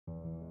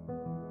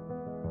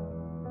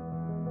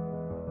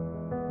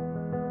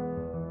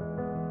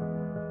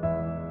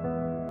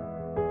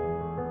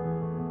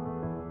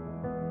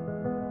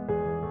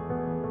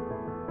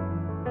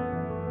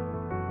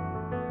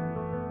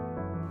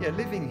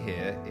living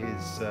here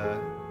is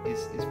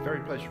very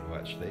pleasurable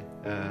actually.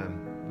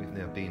 We've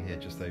now been here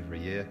just over a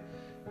year,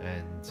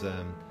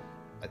 and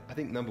I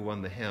think number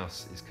one, the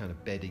house is kind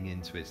of bedding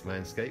into its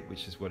landscape,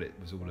 which is what it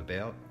was all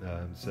about.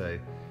 So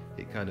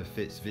it kind of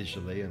fits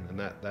visually, and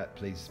that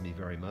pleases me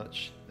very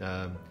much.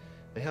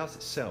 The house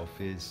itself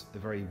is a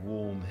very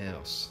warm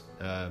house.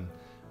 I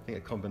think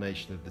a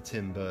combination of the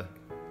timber,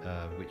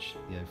 which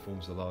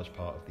forms a large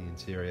part of the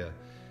interior,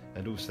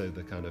 and also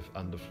the kind of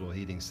underfloor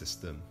heating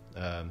system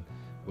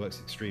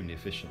works extremely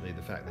efficiently.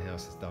 The fact the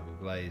house is double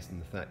glazed,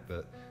 and the fact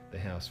that the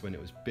house, when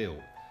it was built,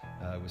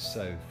 was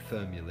so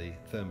thermally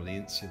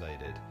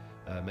insulated,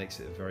 makes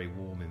it a very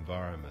warm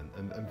environment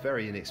and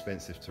very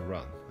inexpensive to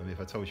run. I mean,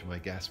 if I told you my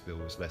gas bill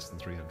was less than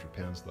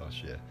 £300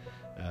 last year,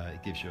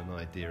 it gives you an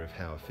idea of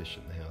how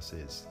efficient the house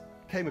is.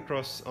 Came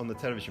across on the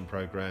television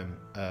programme,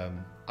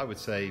 I would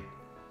say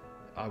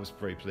I was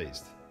very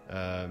pleased.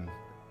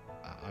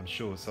 I'm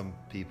sure some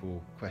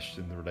people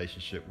question the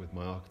relationship with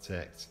my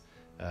architect,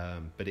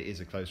 but it is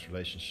a close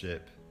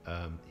relationship.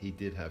 He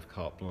did have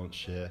carte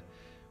blanche here,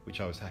 which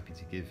I was happy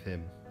to give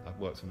him. I've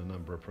worked on a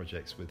number of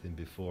projects with him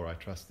before. I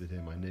trusted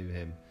him, I knew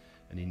him,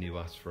 and he knew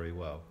us very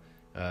well.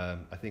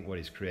 I think what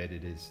he's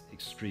created is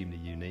extremely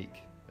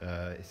unique.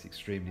 It's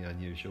extremely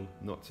unusual,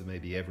 not to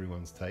maybe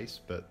everyone's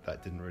taste, but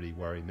that didn't really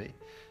worry me.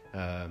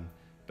 I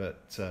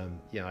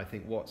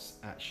think what's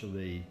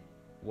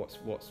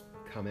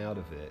come out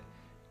of it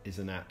is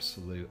an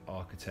absolute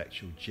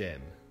architectural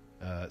gem,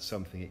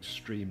 something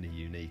extremely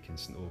unique in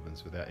St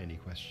Albans without any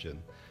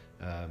question,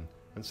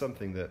 and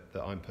something that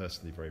I'm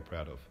personally very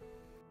proud of.